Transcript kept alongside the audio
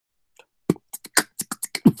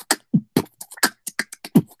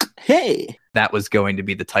Hey, that was going to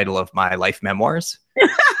be the title of my life memoirs.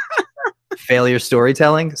 Failure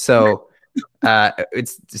storytelling. So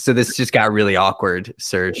this just got really awkward,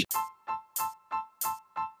 Serge.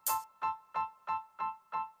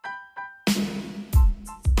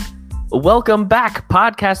 Welcome back,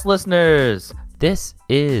 podcast listeners. This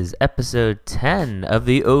is episode 10 of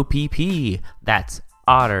the OPP. That's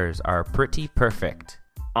Otters Are Pretty Perfect,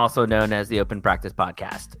 also known as the Open Practice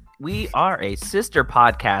Podcast. We are a sister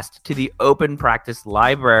podcast to the Open Practice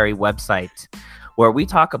Library website, where we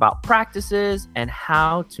talk about practices and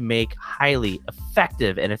how to make highly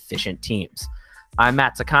effective and efficient teams. I'm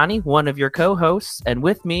Matt Sakani, one of your co-hosts, and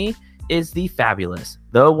with me is the fabulous,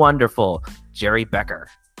 the wonderful Jerry Becker.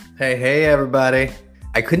 Hey, everybody.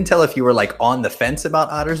 I couldn't tell if you were like on the fence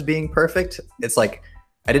about otters being perfect. It's like,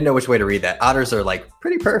 I didn't know which way to read that. Otters are like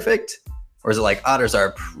pretty perfect, or is it like otters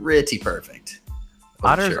are pretty perfect?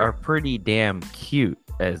 Otters are pretty damn cute,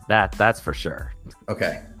 that's for sure.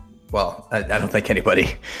 Okay. Well, I don't think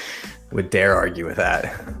anybody would dare argue with that.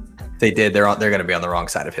 If they did, they're going to be on the wrong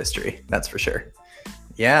side of history. That's for sure.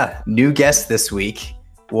 Yeah. New guest this week.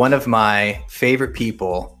 One of my favorite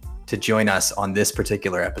people to join us on this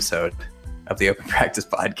particular episode of the Open Practice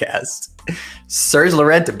Podcast, Serge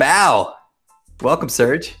Laurent Bow. Welcome,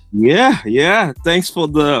 Serge. Yeah. Thanks for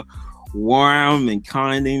the warm and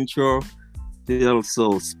kind intro. Feel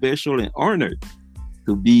so special and honored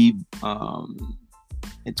to be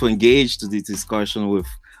and to engage to this discussion with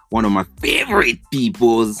one of my favorite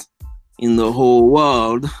peoples in the whole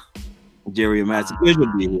world, Jerry and Matt. It's a pleasure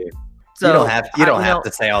to be here. So you don't have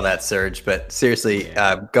to say all that, Serge, but seriously,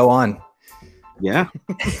 go on. Yeah.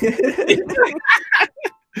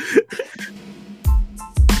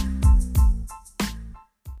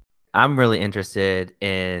 I'm really interested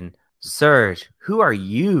in Serge. Who are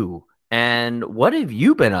you, and what have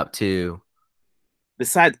you been up to?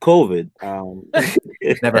 Besides COVID,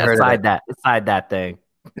 Never heard of it. Beside that thing.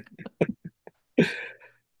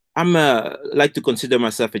 I'm like to consider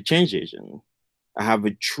myself a change agent. I have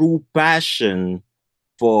a true passion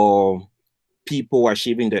for people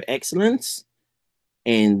achieving their excellence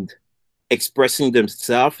and expressing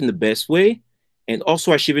themselves in the best way, and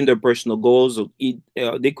also achieving their personal goals.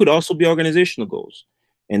 They could also be organizational goals.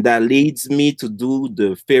 And that leads me to do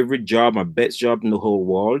the favorite job, my best job in the whole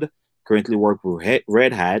world. Currently work with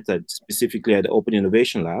Red Hat, specifically at the Open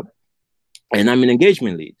Innovation Lab. And I'm an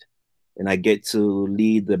engagement lead. And I get to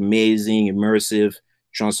lead the amazing, immersive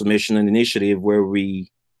transformational initiative where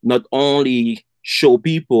we not only show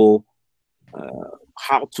people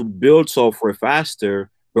how to build software faster,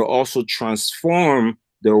 but also transform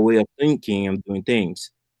their way of thinking and doing things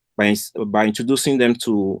by introducing them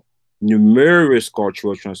to numerous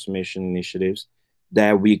cultural transformation initiatives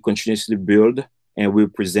that we continuously build, and we're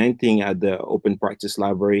presenting at the Open Practice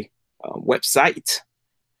Library website.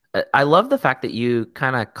 I love the fact that you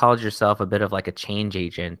kind of called yourself a bit of like a change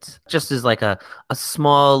agent, just as like a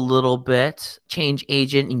small little bit change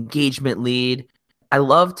agent, engagement lead. I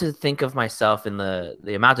love to think of myself in the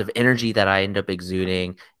amount of energy that I end up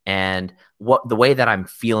exuding and the way that I'm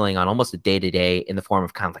feeling on almost a day-to-day in the form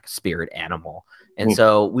of kind of like a spirit animal. And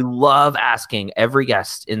so we love asking every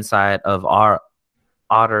guest inside of our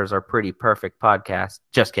Otters Are Pretty Perfect podcast.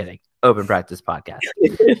 Just kidding. Open Practice Podcast.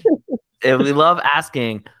 And we love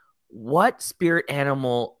asking, what spirit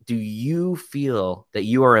animal do you feel that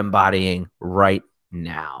you are embodying right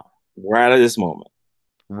now? Right at this moment.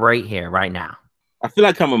 Right here, right now. I feel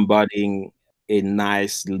like I'm embodying a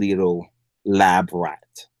nice little lab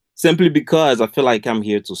rat. Simply because I feel like I'm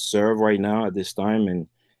here to serve right now at this time. And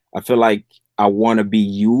I feel like I want to be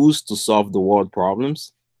used to solve the world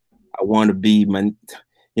problems. I want to be,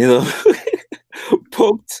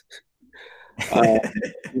 poked in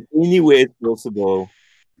any way possible,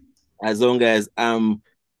 as long as I'm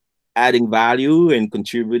adding value and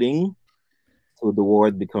contributing to the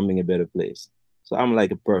world becoming a better place. So I'm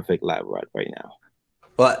like a perfect lab rat right now.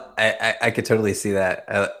 Well, I could totally see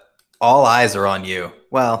that. All eyes are on you.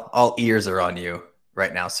 Well, all ears are on you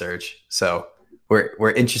right now, Serge. So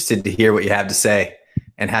we're interested to hear what you have to say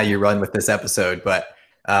and how you run with this episode. But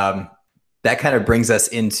that kind of brings us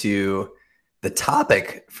into the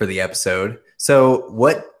topic for the episode. So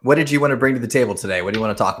what did you want to bring to the table today? What do you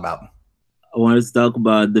want to talk about? I want to talk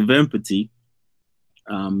about dev-empathy.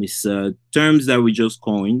 It's terms that we just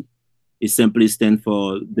coined. It simply stands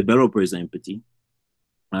for developers' empathy.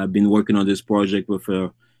 I've been working on this project with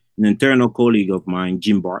an internal colleague of mine,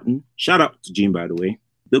 Jim Barton. Shout out to Jim, by the way.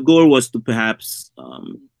 The goal was to perhaps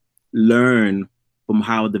learn from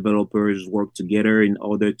how developers work together in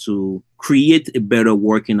order to create a better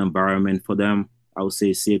working environment for them. I would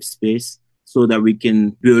say a safe space so that we can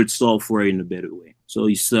build software in a better way. So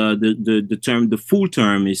it's the full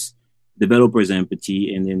term is developers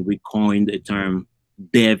empathy, and then we coined the term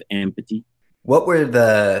dev empathy. What were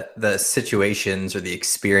the situations or the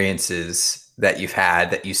experiences that you've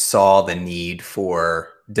had that you saw the need for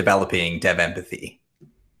developing dev empathy?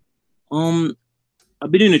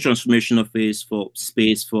 I've been in the transformational phase for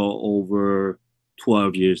space for over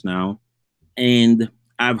 12 years now. And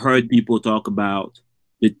I've heard people talk about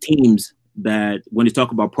the teams that, when they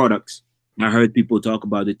talk about products, I heard people talk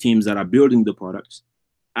about the teams that are building the products.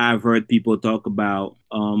 I've heard people talk about,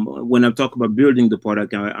 when I talk about building the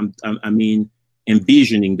product, I mean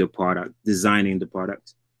envisioning the product, designing the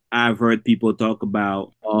product. I've heard people talk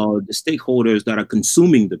about the stakeholders that are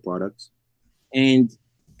consuming the products. And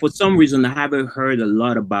for some reason, I haven't heard a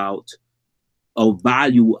lot about a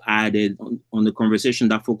value added on the conversation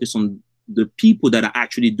that focus on the people that are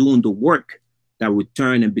actually doing the work that would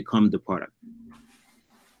turn and become the product.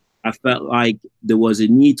 I felt like there was a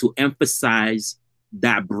need to emphasize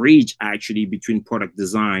that bridge actually between product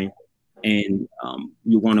design and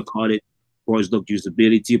you want to call it product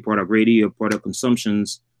usability, product ready, or product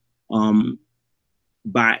consumptions,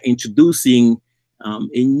 by introducing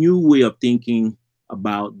a new way of thinking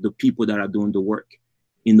about the people that are doing the work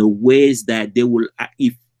in the ways that they will,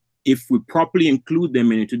 if we properly include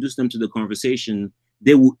them and introduce them to the conversation,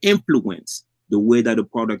 they will influence the way that the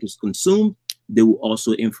product is consumed. They will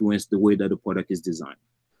also influence the way that the product is designed.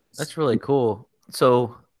 That's really cool.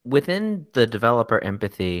 So within the developer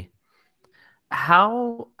empathy,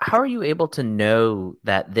 how are you able to know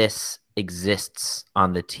that this exists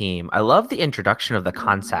on the team? I love the introduction of the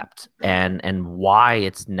concept and why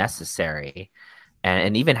it's necessary,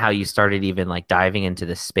 and even how you started even like diving into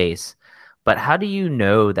this space. But how do you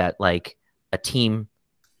know that like a team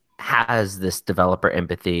has this developer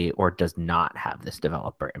empathy or does not have this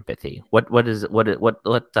developer empathy? What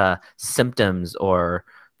symptoms or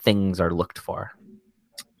things are looked for?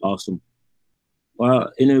 Awesome.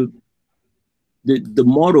 Well, the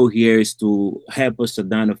model here is to help us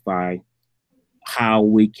identify how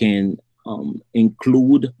we can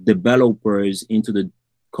include developers into the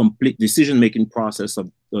complete decision-making process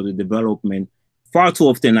of the development. Far too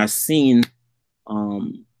often I've seen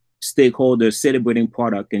stakeholders celebrating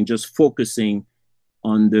product and just focusing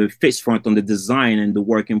on the face front, on the design and the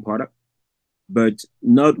working product, but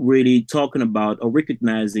not really talking about or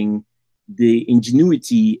recognizing the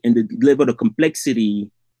ingenuity and the level of complexity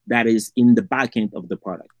that is in the back end of the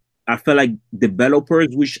product. I feel like developers,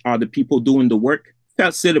 which are the people doing the work,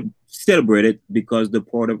 felt celebrated because the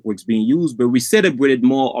product was being used, but we celebrated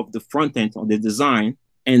more of the front end on the design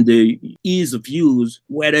and the ease of use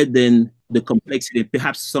rather than the complexity.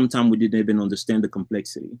 Perhaps sometimes we didn't even understand the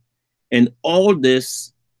complexity. And all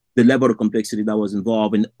this, the level of complexity that was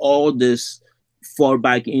involved, and all this fall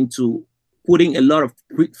back into putting a lot of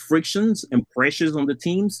frictions and pressures on the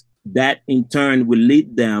teams that in turn will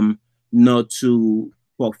lead them not to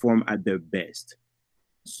perform at their best.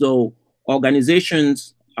 So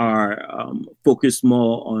organizations are focused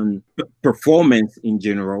more on performance in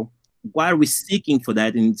general. While we're seeking for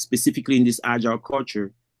that, and specifically in this agile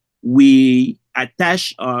culture, we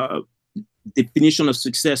attach our definition of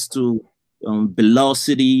success to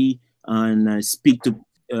velocity and speed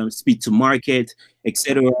to market,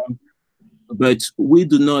 etc. But we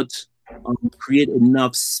do not create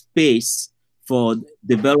enough space for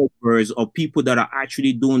developers or people that are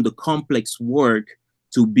actually doing the complex work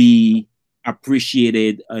to be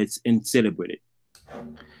appreciated and celebrated.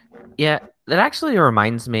 Yeah, that actually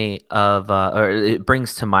reminds me of, or it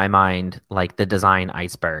brings to my mind, like the design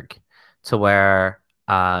iceberg, to where,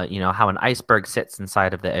 how an iceberg sits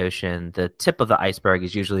inside of the ocean. The tip of the iceberg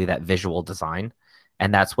is usually that visual design.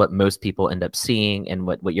 And that's what most people end up seeing. And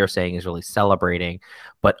what you're saying is really celebrating.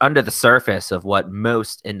 But under the surface of what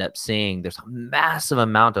most end up seeing, there's a massive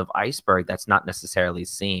amount of iceberg that's not necessarily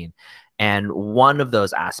seen. And one of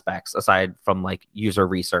those aspects, aside from like user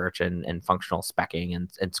research and functional speccing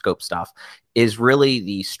and scope stuff, is really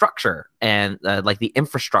the structure and like the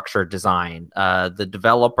infrastructure design, the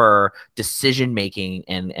developer decision-making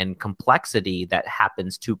and complexity that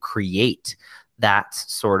happens to create that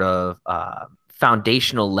sort of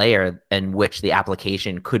foundational layer in which the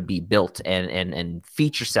application could be built and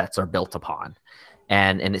feature sets are built upon.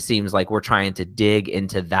 And it seems like we're trying to dig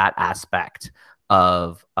into that aspect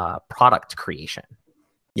of product creation.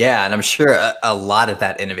 Yeah, and I'm sure a lot of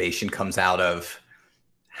that innovation comes out of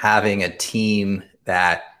having a team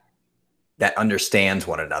that understands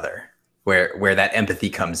one another, where that empathy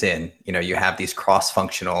comes in. You have these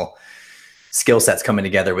cross-functional skill sets coming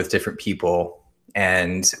together with different people,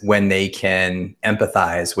 And when they can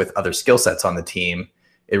empathize with other skill sets on the team,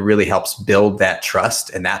 it really helps build that trust.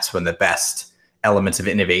 And that's when the best elements of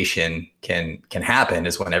innovation can happen,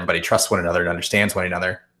 is when everybody trusts one another and understands one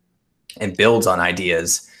another and builds on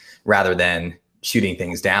ideas rather than shooting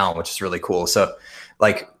things down, which is really cool. So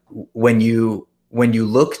like when you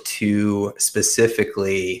look to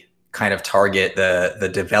specifically kind of target the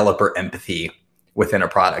developer empathy within a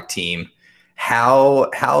product team, how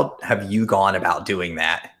have you gone about doing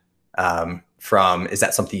that? Is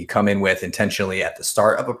that something you come in with intentionally at the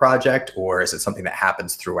start of a project, or is it something that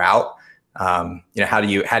happens throughout? How do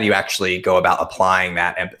you actually go about applying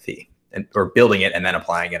that empathy or building it and then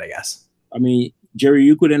applying it, I guess? I mean, Jerry,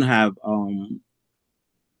 you couldn't have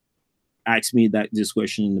asked me this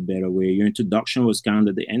question in a better way. Your introduction was kind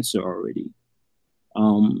of the answer already.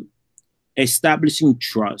 Establishing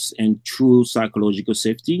trust and true psychological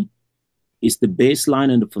safety is the baseline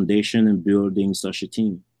and the foundation in building such a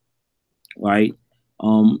team, right?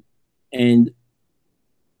 And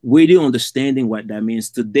really understanding what that means.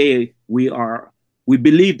 Today, we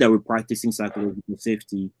believe that we're practicing psychological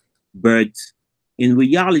safety, but in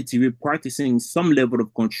reality, we're practicing some level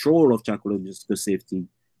of control of psychological safety.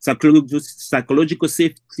 Psychological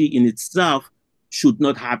safety in itself should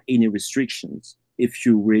not have any restrictions if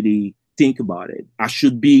you really think about it. I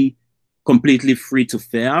should be completely free to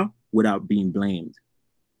fail without being blamed,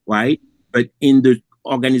 right? But in the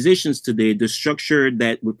organizations today, the structure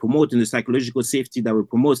that we promote and the psychological safety that we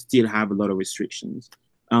promote still have a lot of restrictions.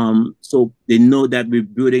 So they know that we're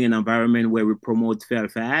building an environment where we promote fail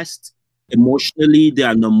fast. Emotionally, they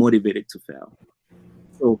are not motivated to fail.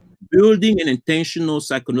 So building an intentional,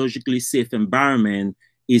 psychologically safe environment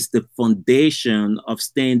is the foundation of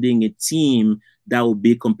standing a team that will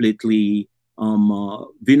be completely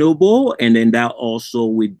vulnerable, and then that also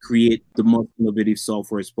would create the most innovative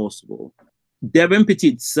software as possible. Dev empathy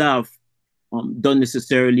itself don't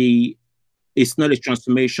necessarily, it's not a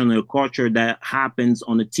transformation or a culture that happens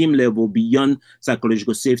on a team level beyond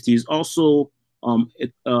psychological safety. It's also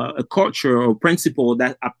a culture or principle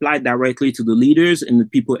that apply directly to the leaders and the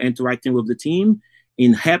people interacting with the team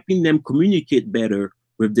in helping them communicate better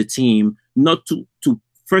with the team, not to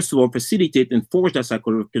first of all, facilitate and forge that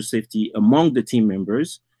psychological safety among the team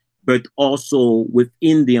members, but also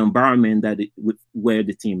within the environment where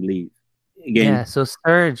the team lives. Again, yeah, so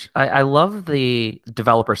Serge, I love the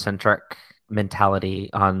developer-centric mentality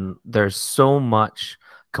on there's so much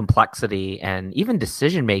complexity and even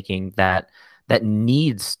decision-making that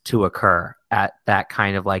needs to occur at that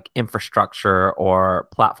kind of like infrastructure or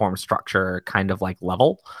platform structure kind of like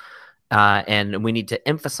level. And we need to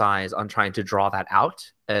emphasize on trying to draw that out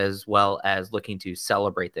as well as looking to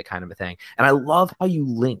celebrate that kind of a thing. And I love how you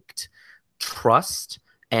linked trust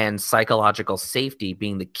and psychological safety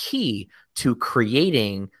being the key to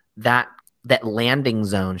creating that landing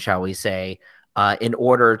zone, shall we say, in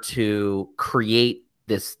order to create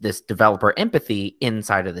this developer empathy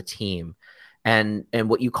inside of the team. And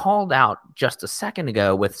what you called out just a second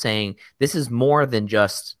ago with saying this is more than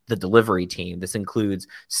just the delivery team. This includes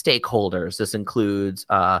stakeholders. This includes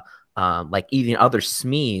like even other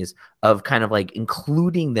SMEs, of kind of like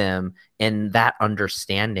including them in that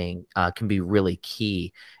understanding can be really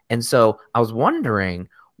key. And so I was wondering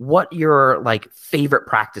what your like favorite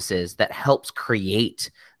practices that helps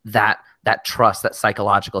create that trust, that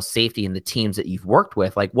psychological safety in the teams that you've worked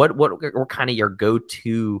with. Like what kind of your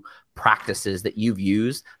go-to practices that you've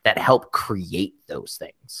used that help create those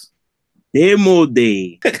things? Demo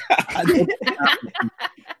day.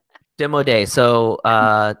 Demo day. So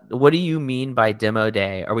what do you mean by demo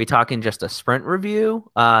day? Are we talking just a sprint review?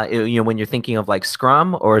 When you're thinking of like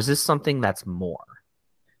Scrum, or is this something that's more?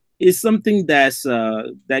 It's something that's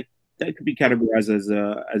that could be categorized as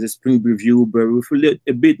a sprint review, but with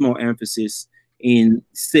a bit more emphasis in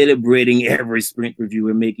celebrating every sprint review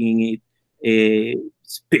and making it a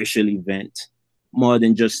special event more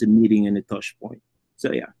than just a meeting and a touch point.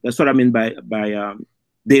 So yeah, that's what I mean by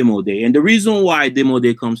demo day. And the reason why demo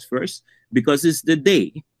day comes first, because it's the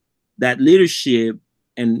day that leadership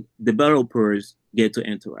and developers get to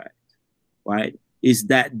interact, right? It's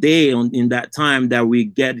that day in that time that we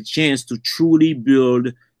get a chance to truly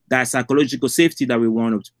build that psychological safety that we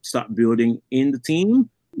want to start building in the team,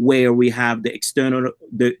 where we have the external,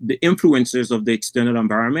 the influencers of the external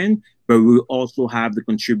environment, but we also have the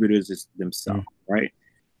contributors themselves, right?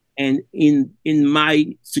 And in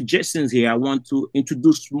my suggestions here, I want to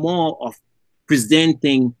introduce more of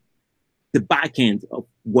presenting the back end of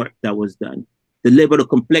work that was done, the level of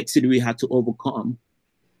complexity we had to overcome.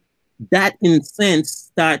 That, in a sense,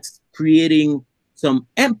 starts creating some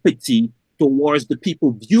empathy towards the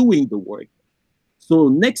people viewing the work. So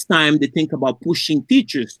next time they think about pushing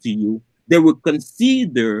features to you, they will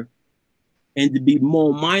consider and be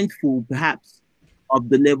more mindful, perhaps, of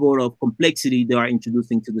the level of complexity they are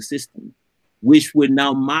introducing to the system, which will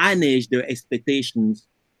now manage their expectations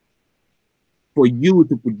for you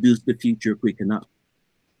to produce the feature quick enough.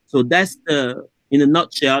 So that's in a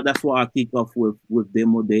nutshell, that's what I kick off with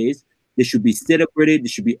demo days. They should be celebrated, they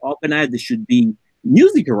should be organized, there should be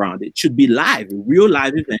music around it. It should be live, a real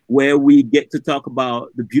live event where we get to talk about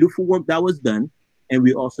the beautiful work that was done, and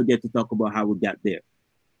we also get to talk about how we got there.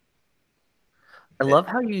 I love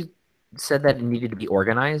how you said that it needed to be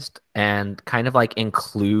organized and kind of like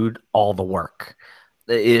include all the work.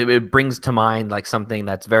 It brings to mind like something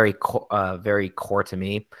that's very core to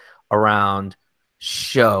me around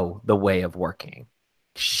show the way of working.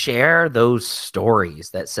 Share those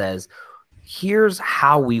stories that says, here's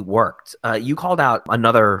how we worked. You called out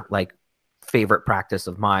another like favorite practice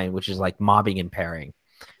of mine, which is like mobbing and pairing.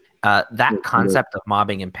 That concept of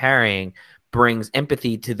mobbing and pairing brings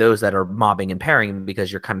empathy to those that are mobbing and pairing,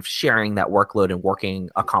 because you're kind of sharing that workload and working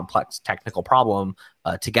a complex technical problem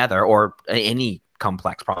together, or any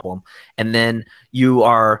complex problem. And then you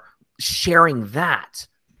are sharing that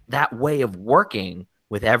way of working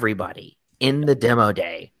with everybody in the demo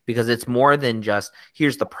day, because it's more than just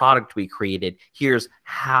here's the product we created, here's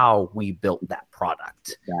how we built that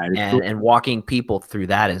product. And walking people through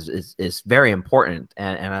that is very important.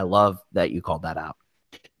 And I love that you called that out.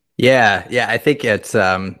 Yeah. I think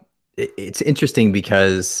it's interesting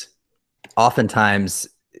because oftentimes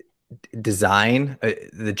design,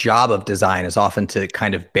 the job of design is often to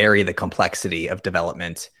kind of bury the complexity of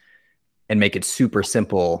development and make it super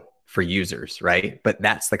simple for users, right? But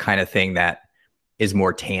that's the kind of thing that is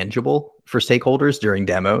more tangible for stakeholders during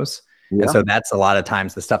demos. Yeah. And so that's a lot of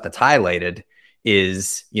times the stuff that's highlighted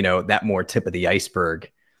is, that more tip of the iceberg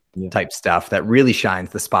type stuff that really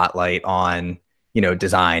shines the spotlight on,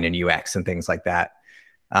 design and UX and things like that.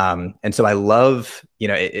 And so I love,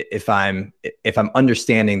 if I'm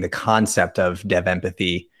understanding the concept of dev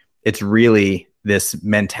empathy, it's really this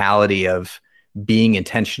mentality of being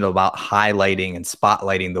intentional about highlighting and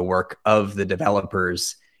spotlighting the work of the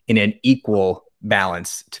developers in an equal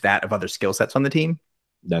balance to that of other skill sets on the team.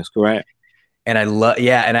 That's correct. And I love,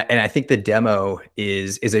 and I think the demo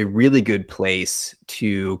is a really good place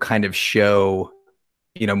to kind of show,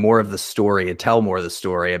 more of the story and tell more of the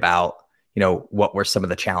story about, what were some of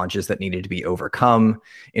the challenges that needed to be overcome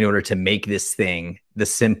in order to make this thing the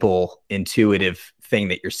simple, intuitive thing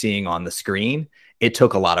that you're seeing on the screen. It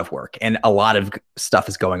took a lot of work and a lot of stuff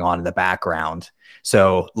is going on in the background.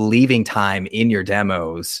 So leaving time in your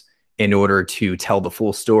demos in order to tell the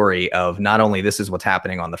full story of not only this is what's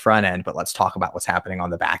happening on the front end, but let's talk about what's happening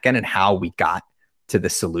on the back end and how we got to the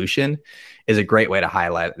solution is a great way to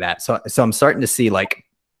highlight that. So I'm starting to see like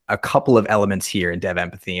a couple of elements here in dev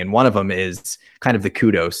empathy. And one of them is kind of the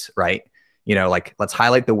kudos, right? Like let's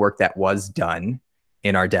highlight the work that was done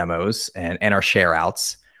in our demos and our share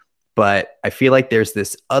outs. But I feel like there's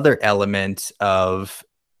this other element of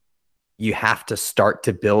you have to start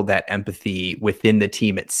to build that empathy within the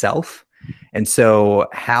team itself. And so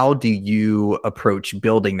how do you approach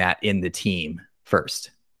building that in the team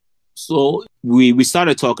first? So we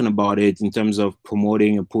started talking about it in terms of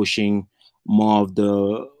promoting and pushing more of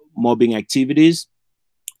the mobbing activities,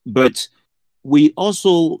 but we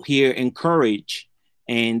also here encourage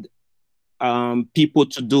and people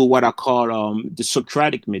to do what I call the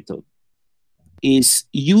Socratic method, is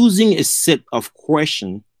using a set of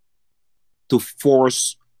questions to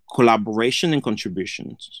force collaboration and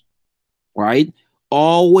contributions, right?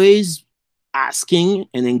 Always asking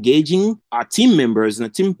and engaging our team members and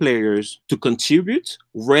the team players to contribute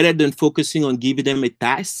rather than focusing on giving them a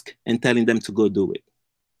task and telling them to go do it,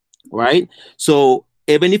 right? So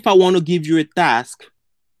even if I want to give you a task,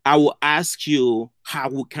 I will ask you,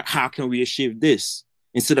 how can we achieve this?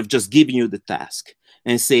 Instead of just giving you the task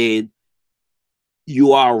and say,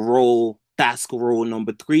 you are task role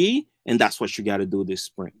number 3, and that's what you got to do this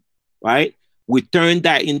sprint, right? We turn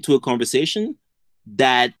that into a conversation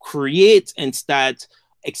that creates and start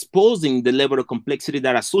exposing the level of complexity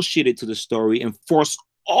that associated to the story and force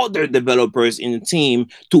other developers in the team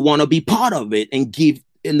to want to be part of it and give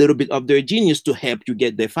a little bit of their genius to help you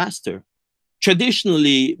get there faster.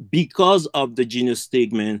 Traditionally, because of the genius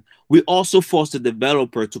stigma, we also force the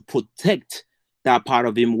developer to protect that part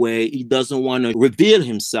of him where he doesn't want to reveal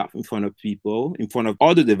himself in front of people, in front of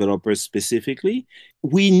other developers specifically.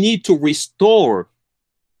 We need to restore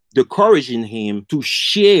the courage in him to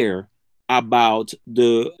share about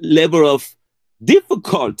the level of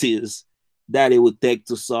difficulties that it would take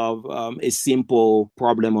to solve a simple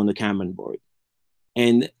problem on the Kanban board.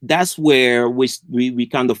 And that's where we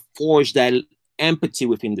kind of forge that empathy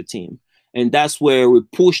within the team. And that's where we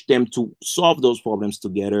push them to solve those problems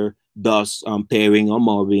together, thus pairing or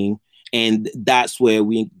mobbing. And that's where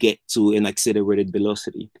we get to an accelerated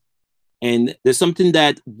velocity. And there's something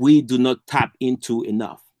that we do not tap into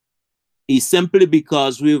enough. It's simply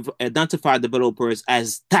because we've identified developers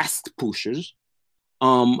as task pushers.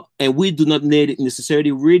 And we do not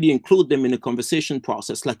necessarily really include them in the conversation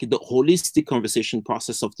process, like the holistic conversation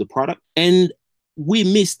process of the product. And we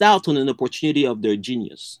missed out on an opportunity of their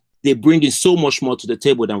genius. They bring in so much more to the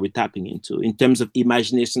table than we're tapping into in terms of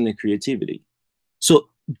imagination and creativity. So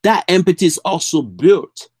that empathy is also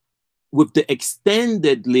built with the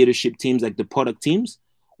extended leadership teams, like the product teams,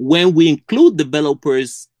 when we include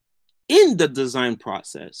developers in the design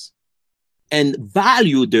process and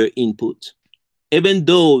value their input. Even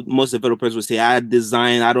though most developers will say, I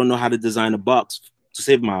don't know how to design a box to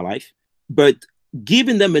save my life, but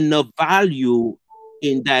giving them enough value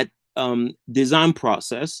in that design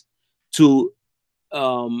process to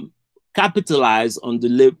capitalize on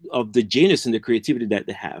the genius and the creativity that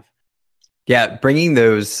they have. Yeah, bringing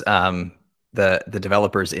those the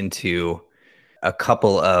developers into a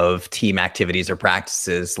couple of team activities or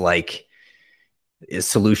practices like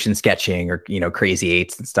solution sketching or crazy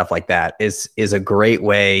eights and stuff like that is a great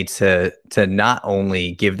way to not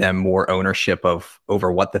only give them more ownership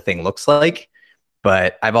over what the thing looks like,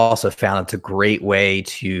 but I've also found it's a great way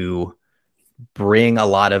to bring a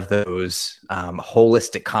lot of those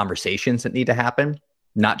holistic conversations that need to happen,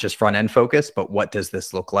 not just front end focus, but what does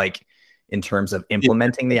this look like in terms of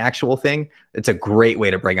implementing the actual thing. It's a great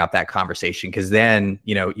way to bring up that conversation, because then,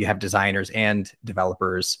 you have designers and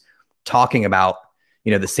developers talking about,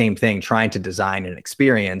 the same thing, trying to design an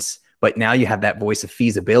experience, but now you have that voice of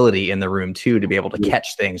feasibility in the room too, to be able to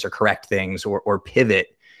catch things or correct things or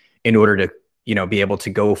pivot in order to, be able to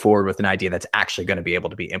go forward with an idea that's actually going to be able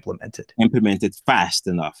to be implemented fast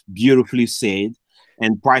enough. Beautifully said.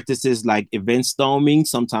 And practices like event storming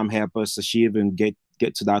sometimes help us achieve and get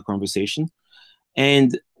to that conversation.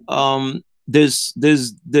 And there's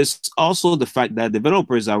also the fact that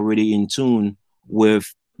developers are really in tune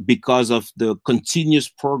with, because of the continuous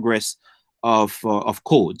progress of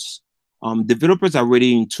codes. Developers are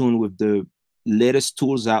really in tune with the latest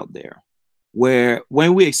tools out there, where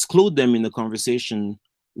when we exclude them in the conversation,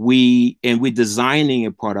 we're designing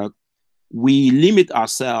a product, we limit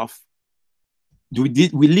ourselves. We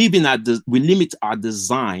limit our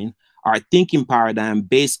design, our thinking paradigm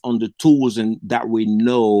based on the tools that we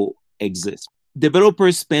know exist.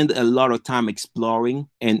 Developers spend a lot of time exploring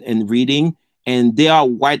and reading, and they are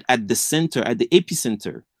right at the center, at the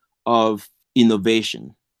epicenter of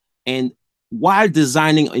innovation. And while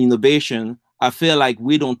designing innovation, I feel like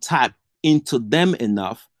we don't tap into them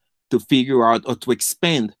enough to figure out or to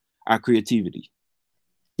expand our creativity.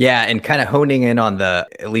 Yeah, and kind of honing in on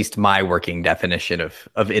at least my working definition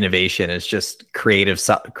of innovation is just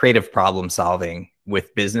creative problem solving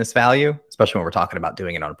with business value, especially when we're talking about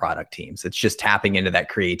doing it on product teams. It's just tapping into that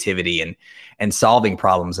creativity and solving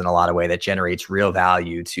problems in a lot of way that generates real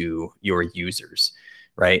value to your users,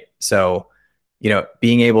 right? So,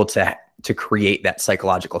 being able to create that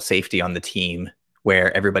psychological safety on the team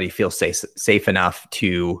where everybody feels safe enough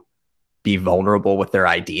to be vulnerable with their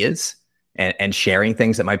ideas and sharing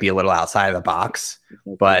things that might be a little outside of the box,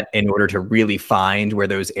 but in order to really find where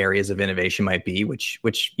those areas of innovation might be, which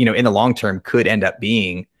in the long term could end up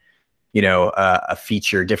being, a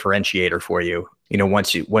feature differentiator for you.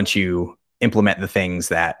 Once you implement the things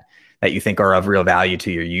that you think are of real value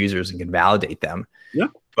to your users and can validate them. Yeah.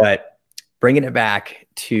 But bringing it back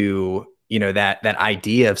to that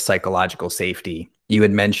idea of psychological safety, you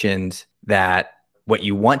had mentioned that what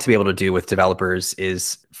you want to be able to do with developers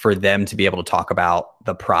is for them to be able to talk about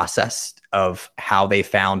the process of how they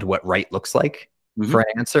found what right looks like for an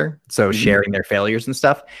answer. So sharing their failures and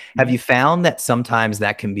stuff. Have you found that sometimes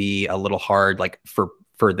that can be a little hard, like for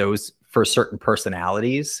certain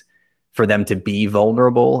personalities, for them to be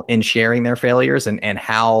vulnerable in sharing their failures? And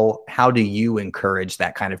how do you encourage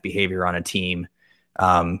that kind of behavior on a team,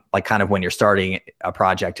 like kind of when you're starting a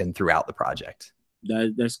project and throughout the project?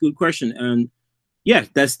 That's a good question. And yeah,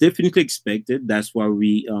 that's definitely expected. That's why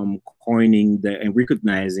we coining and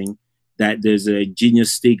recognizing that there's a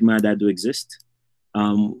genius stigma that do exist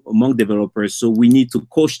among developers. So we need to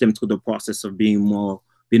coach them through the process of being more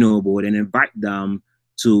vulnerable and invite them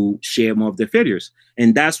to share more of their failures.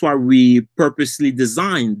 And that's why we purposely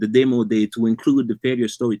designed the demo day to include the failure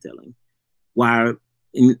storytelling, while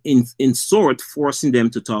in sort forcing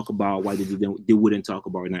them to talk about why they wouldn't talk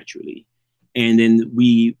about it naturally. And then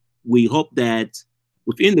we hope that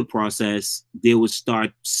within the process, they will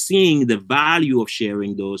start seeing the value of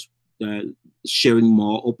sharing those, sharing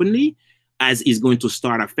more openly, as is going to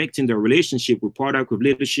start affecting their relationship with product, with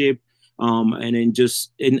leadership,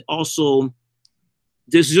 and also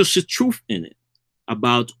there's just a truth in it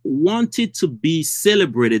about wanting to be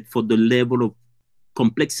celebrated for the level of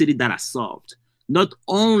complexity that are solved, not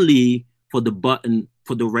only for the button,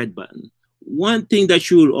 for the red button. One thing that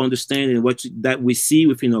you will understand and that we see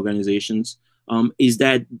within organizations is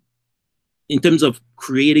that in terms of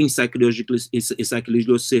creating a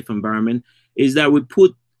psychological safe environment, is that we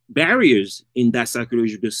put barriers in that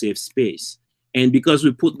psychological safe space. And because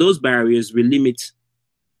we put those barriers, we limit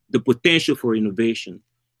the potential for innovation.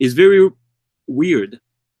 It's very weird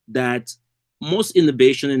that most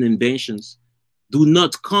innovation and inventions do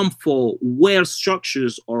not come for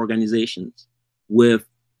well-structured organizations with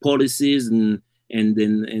policies and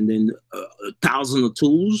then thousands of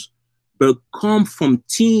tools, but come from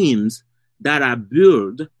teams that are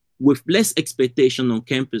built with less expectation on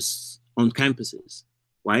campuses,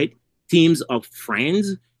 right? Teams of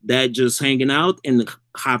friends that just hanging out and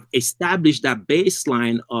have established that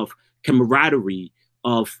baseline of camaraderie,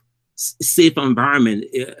 of safe environment,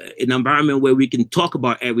 an environment where we can talk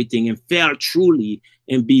about everything and fail truly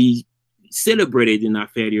and be celebrated in our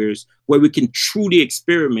failures, where we can truly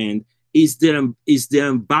experiment, is the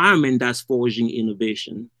environment that's forging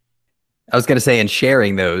innovation. I was going to say, in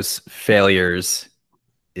sharing those failures,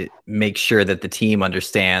 it makes sure that the team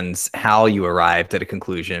understands how you arrived at a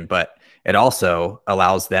conclusion, but it also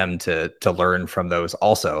allows them to learn from those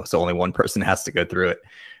also. So only one person has to go through it.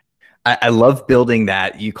 I love building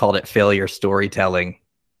that. You called it failure storytelling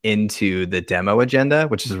into the demo agenda,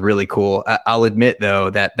 which is really cool. I'll admit, though,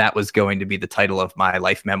 that was going to be the title of my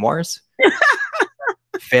life memoirs.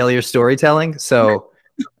 Failure storytelling. So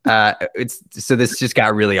this just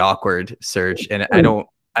got really awkward, Serge, and I don't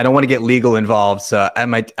want to get legal involved. So I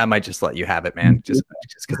might just let you have it, man, just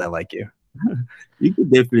because I like you. You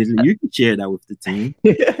can share that with the team.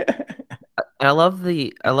 I love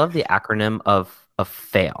the acronym of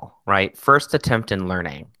FAIL, right? First attempt in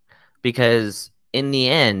learning, because in the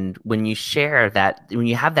end, when you share that, when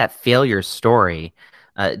you have that failure story,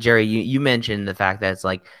 Jerry, you mentioned the fact that it's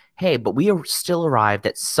like, hey, but we are still arrived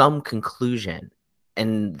at some conclusion,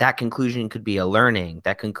 and that conclusion could be a learning.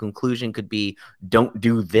 That conclusion could be don't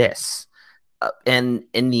do this. And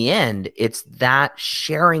in the end, it's that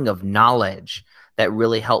sharing of knowledge that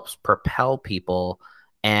really helps propel people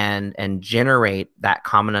and generate that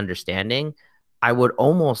common understanding. I would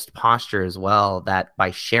almost posture as well that by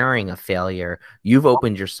sharing a failure, you've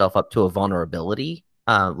opened yourself up to a vulnerability,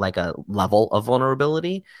 like a level of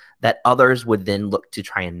vulnerability that others would then look to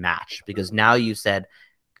try and match. Because now you said,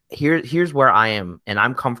 here's where I am and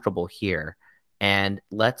I'm comfortable here. And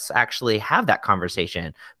let's actually have that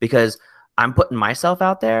conversation, because I'm putting myself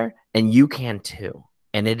out there and you can too.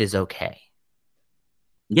 And it is okay.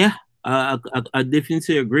 Yeah, I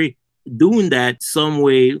definitely agree. Doing that some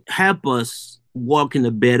way help us work in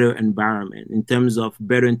a better environment in terms of,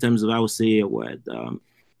 I would say,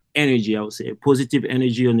 energy. I would say positive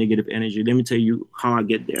energy or negative energy. Let me tell you how I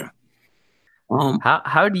get there.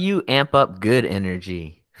 How do you amp up good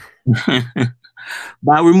energy?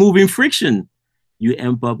 By removing friction, you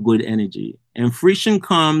amp up good energy. And friction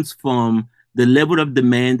comes from the level of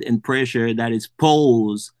demand and pressure that is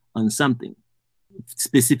posed on something,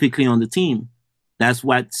 specifically on the team. That's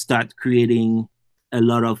what starts creating a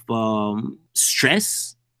lot of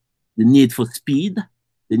stress, the need for speed,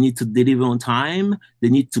 the need to deliver on time, the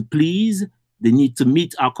need to please, the need to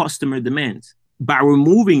meet our customer demands. By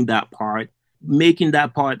removing that part, making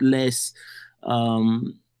that part less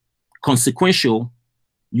consequential,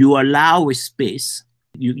 you allow a space.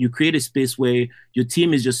 You create a space where your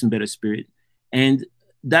team is just in better spirit. And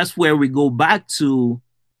that's where we go back to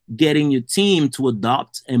getting your team to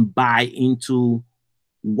adopt and buy into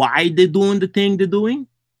why they're doing the thing they're doing,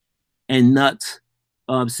 and not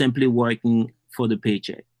simply working for the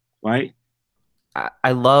paycheck, right?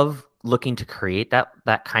 I love looking to create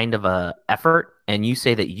that kind of a effort. And you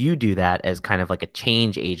say that you do that as kind of like a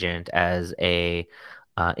change agent, as a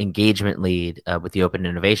engagement lead with the Open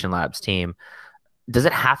Innovation Labs team. Does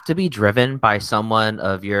it have to be driven by someone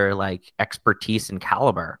of your like expertise and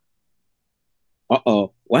caliber?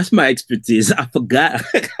 What's my expertise? I forgot.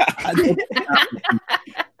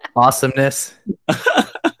 Awesomeness.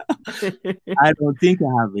 I don't think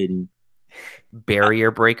I have any.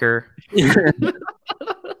 Barrier breaker.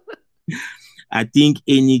 I think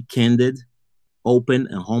any candid, open,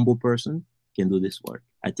 and humble person can do this work.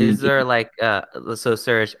 I think. Is there like so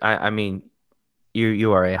Serge, I mean,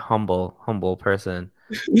 you are a humble person.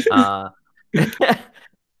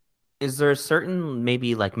 Is there a certain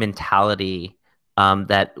maybe like mentality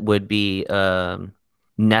that would be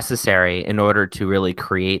necessary in order to really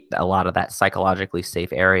create a lot of that psychologically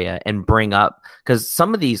safe area and bring up, because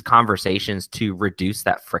some of these conversations to reduce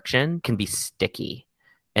that friction can be sticky.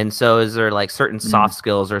 And so is there like certain soft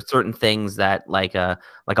skills or certain things that like a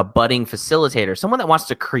budding facilitator, someone that wants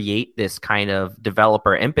to create this kind of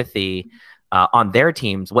developer empathy on their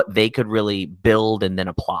teams, what they could really build and then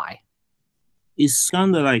apply? It's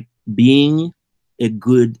kind of like being a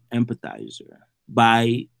good empathizer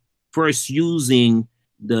by first using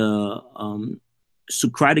the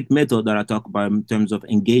Socratic method that I talk about in terms of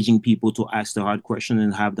engaging people to ask the hard question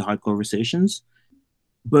and have the hard conversations,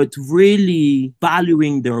 but really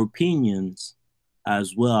valuing their opinions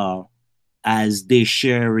as well as they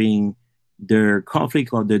sharing their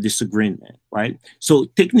conflict or their disagreement, right? So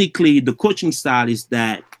technically the coaching style is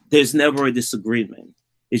that there's never a disagreement.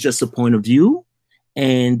 It's just a point of view,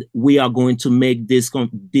 and we are going to make this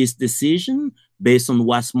decision based on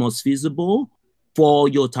what's most feasible for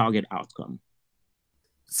your target outcome.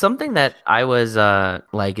 Something that I was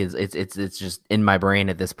like is it's just in my brain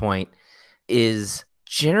at this point is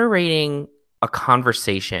generating a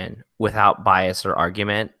conversation without bias or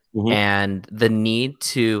argument, and the need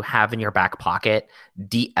to have in your back pocket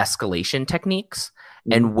de-escalation techniques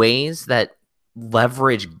and ways that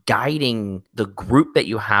leverage guiding the group that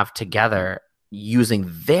you have together using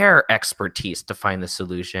their expertise to find the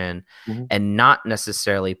solution and not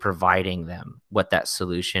necessarily providing them what that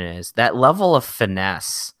solution is. That level of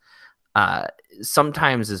finesse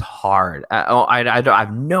sometimes is hard. I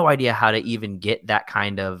have no idea how to even get that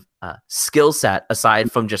kind of skill set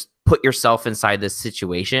aside from just put yourself inside this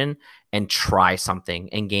situation and try something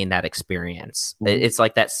and gain that experience. It's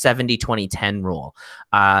like that 70-20-10 rule.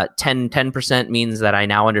 10% means that I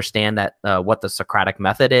now understand that what the Socratic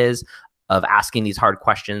method is, of asking these hard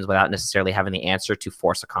questions without necessarily having the answer to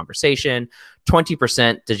force a conversation,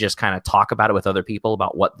 20% to just kind of talk about it with other people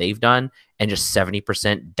about what they've done, and just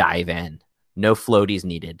 70% dive in. No floaties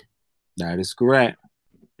needed. That is correct.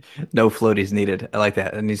 No floaties needed. I like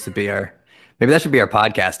that. It needs to be maybe that should be our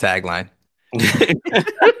podcast tagline.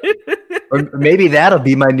 Or maybe that'll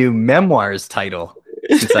be my new memoirs title.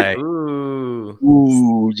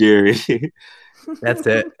 Ooh, Jerry. That's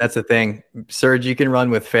it. That's the thing. Serge, you can run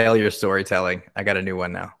with failure storytelling. I got a new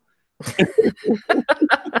one now.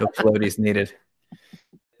 No floaties needed.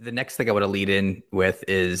 The next thing I want to lead in with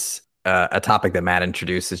is a topic that Matt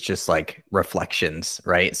introduced, is just like reflections,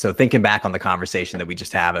 right? So thinking back on the conversation that we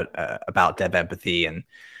just have about dev empathy, and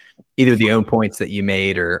either the own points that you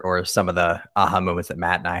made or some of the aha moments that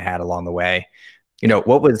Matt and I had along the way. You know,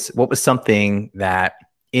 what was something that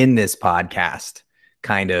in this podcast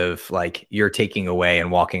kind of like you're taking away and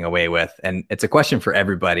walking away with? And it's a question for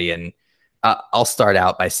everybody. And I'll start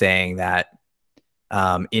out by saying that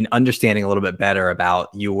in understanding a little bit better about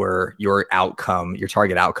your outcome, your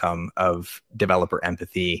target outcome of developer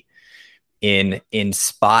empathy, in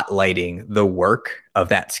spotlighting the work of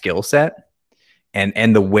that skill set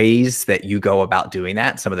and the ways that you go about doing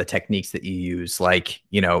that, some of the techniques that you use, like,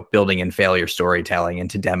 you know, building in failure storytelling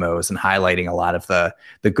into demos and highlighting a lot of the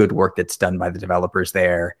good work that's done by the developers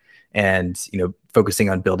there, and, you know, focusing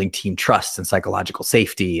on building team trust and psychological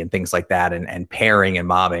safety and things like that, and pairing and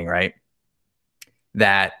mobbing, right?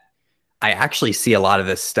 That I actually see a lot of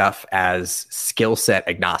this stuff as skill set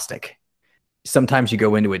agnostic. Sometimes you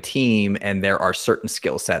go into a team and there are certain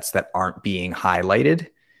skill sets that aren't being highlighted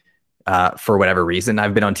for whatever reason.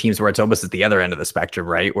 I've been on teams where it's almost at the other end of the spectrum,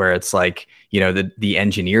 right? Where it's like, you know, the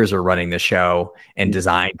engineers are running the show and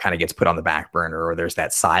design kind of gets put on the back burner, or there's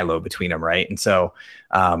that silo between them, right? And so,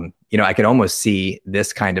 you know, I could almost see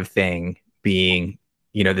this kind of thing being,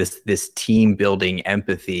 you know, this team building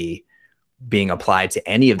empathy being applied to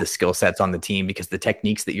any of the skill sets on the team, because the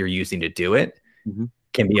techniques that you're using to do it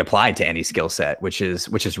can be applied to any skill set, which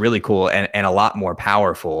is really cool and a lot more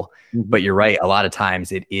powerful. But you're right, a lot of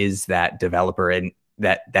times it is that developer, and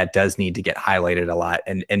that does need to get highlighted a lot.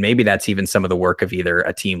 And maybe that's even some of the work of either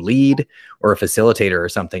a team lead or a facilitator or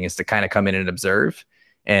something, is to kind of come in and observe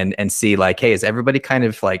and see like, hey, is everybody kind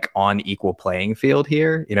of like on equal playing field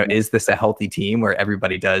here? You know, is this a healthy team where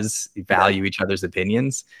everybody does value each other's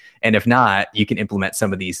opinions? And if not, you can implement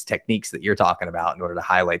some of these techniques that you're talking about in order to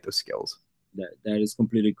highlight those skills. That is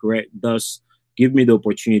completely correct. Thus, give me the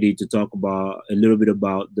opportunity to talk about a little bit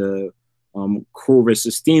about the crew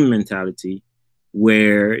versus team mentality,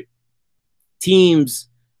 where teams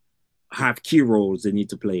have key roles they need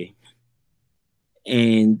to play,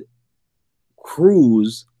 and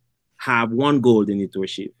crews have one goal they need to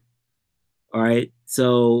achieve. All right.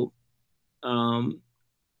 So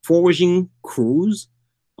foraging crews,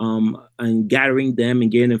 and gathering them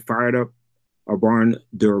and getting them fired up around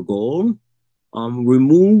their goal.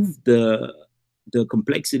 Remove the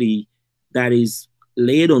complexity that is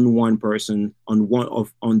laid on one person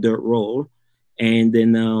on their role, and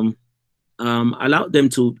then allow them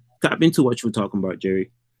to tap into what you were talking about,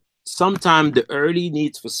 Jerry. Sometimes the early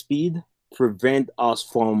needs for speed prevent us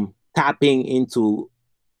from tapping into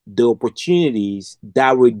the opportunities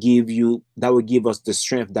that will give us the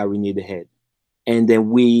strength that we need ahead. And then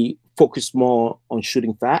we focus more on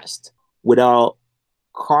shooting fast without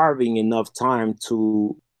carving enough time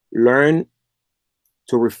to learn,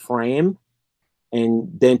 to reframe, and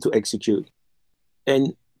then to execute.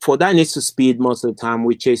 And for that needs to speed, most of the time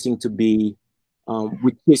we're chasing for the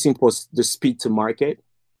speed to market,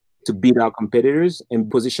 to beat our competitors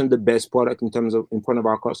and position the best product in front of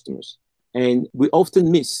our customers. And we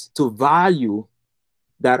often miss to value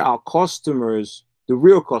that our customers, the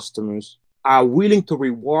real customers, are willing to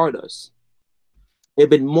reward us a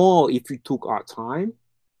bit more if we took our time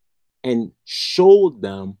and showed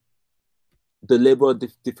them the level of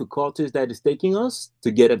difficulties that is taking us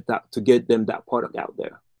to get them that product out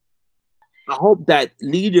there. I hope that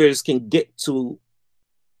leaders can get to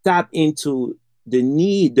tap into their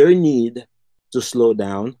need to slow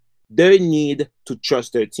down, their need to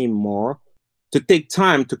trust their team more, to take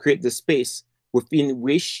time to create the space within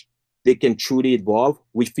which they can truly evolve,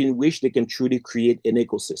 within which they can truly create an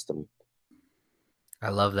ecosystem. I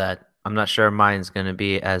love that. I'm not sure mine's going to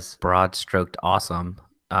be as broad-stroked awesome,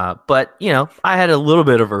 but I had a little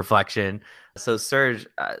bit of reflection. So Serge,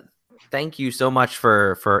 thank you so much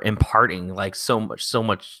for imparting like so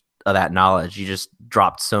much of that knowledge. You just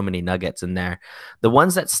dropped so many nuggets in there. The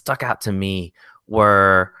ones that stuck out to me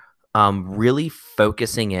were really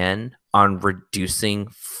focusing in on reducing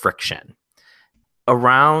friction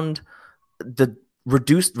around the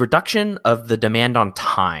reduction of the demand on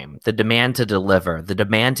time, the demand to deliver, the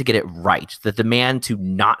demand to get it right, the demand to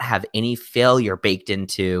not have any failure baked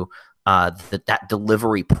into that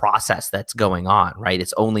delivery process that's going on, right?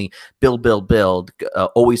 It's only build,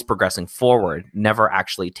 always progressing forward, never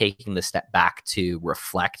actually taking the step back to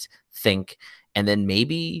reflect, think, and then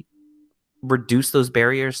maybe reduce those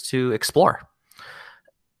barriers to explore.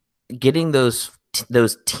 Getting those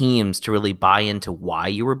teams to really buy into why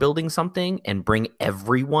you were building something and bring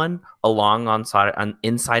everyone along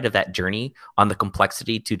inside of that journey on the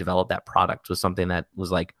complexity to develop that product was something that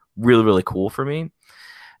was like really, really cool for me.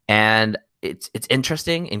 And it's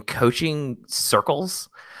interesting in coaching circles.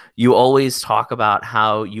 You always talk about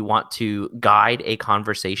how you want to guide a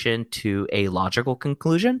conversation to a logical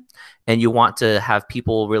conclusion, and you want to have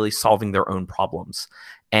people really solving their own problems.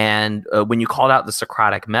 And when you called out the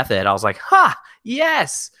Socratic method, I was like,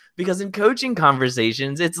 yes, because in coaching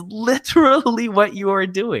conversations, it's literally what you are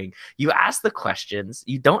doing. You ask the questions,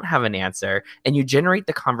 you don't have an answer, and you generate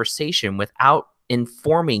the conversation without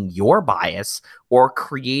informing your bias or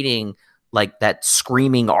creating like that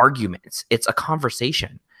screaming arguments. It's a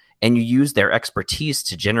conversation, and you use their expertise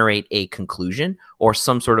to generate a conclusion or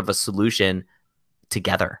some sort of a solution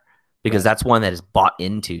together, because that's one that is bought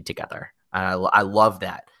into together. I love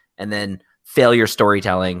that. And then failure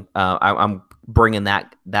storytelling. I'm bringing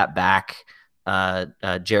that back.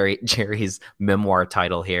 Jerry's memoir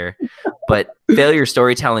title here, but failure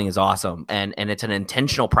storytelling is awesome, and it's an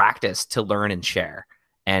intentional practice to learn and share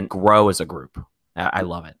and grow as a group. I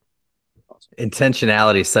love it.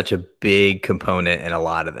 Intentionality is such a big component in a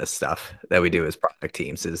lot of this stuff that we do as product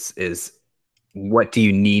teams. Is what do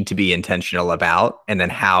you need to be intentional about, and then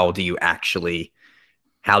how do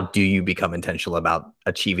you become intentional about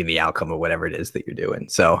achieving the outcome of whatever it is that you're doing?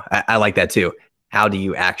 So I like that too. How do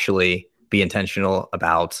you actually be intentional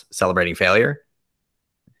about celebrating failure?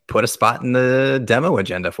 Put a spot in the demo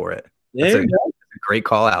agenda for it. That's a great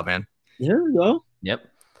call out, man. There we go. Yep.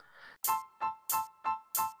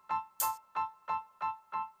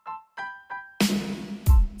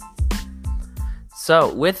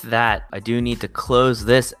 So with that, I do need to close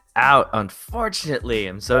this out. Unfortunately,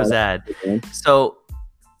 I'm so sad. So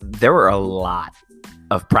there were a lot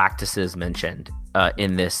of practices mentioned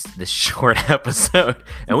in this short episode,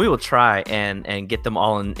 and we will try and get them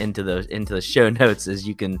all into the show notes, as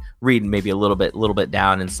you can read maybe a little bit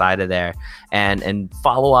down inside of there, and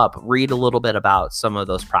follow up, read a little bit about some of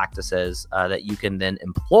those practices that you can then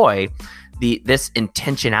employ this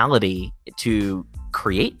intentionality to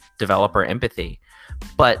create developer empathy.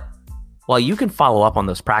 But while you can follow up on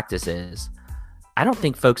those practices, I don't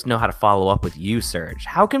think folks know how to follow up with you, Serge.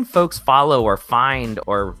 How can folks follow or find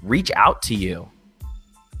or reach out to you?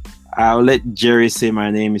 I'll let Jerry say my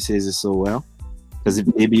name. He says it so well, because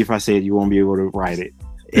maybe if I say it, you won't be able to write it.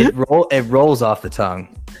 It rolls off the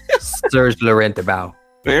tongue. Serge Laurent Bao.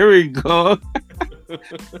 There we go.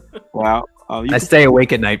 Wow. I stay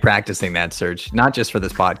awake at night practicing that, Serge, not just for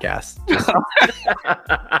this podcast, just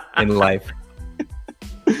in life.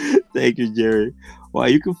 Thank you, Jerry. Well,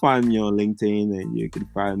 you can find me on LinkedIn, and you can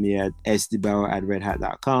find me at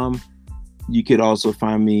sdbell@redhat.com. You could also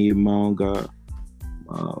find me among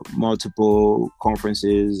multiple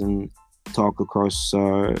conferences and talk across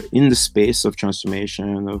in the space of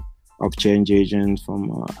transformation, of change agents,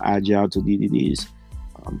 from Agile to DDDs.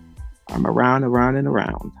 I'm around and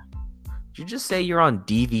around. Did you just say you're on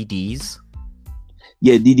DVDs?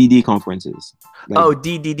 Yeah, DDD conferences. Oh,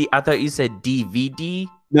 DDD. I thought you said DVD.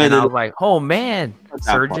 No, and no, I was like, oh man,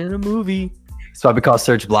 Serge in a movie. That's why we call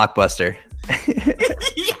Serge Blockbuster.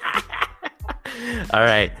 All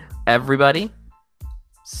right, everybody,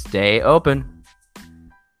 stay open.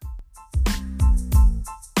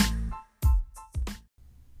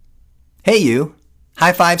 Hey, you.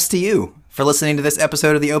 High fives to you for listening to this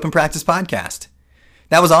episode of the Open Practice Podcast.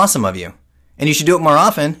 That was awesome of you. And you should do it more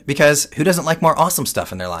often, because who doesn't like more awesome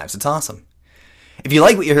stuff in their lives? It's awesome. If you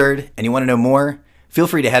like what you heard and you want to know more, feel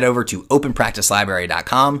free to head over to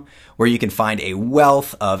openpracticelibrary.com, where you can find a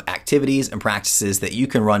wealth of activities and practices that you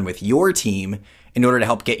can run with your team in order to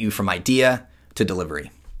help get you from idea to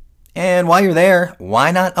delivery. And while you're there,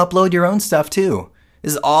 why not upload your own stuff too?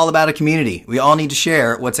 This is all about a community. We all need to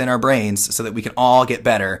share what's in our brains so that we can all get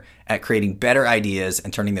better at creating better ideas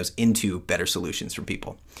and turning those into better solutions for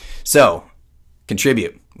people. So,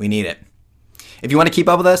 contribute. We need it. If you want to keep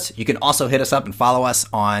up with us, you can also hit us up and follow us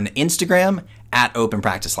on Instagram at Open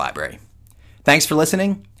Practice Library. Thanks for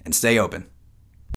listening, and stay open.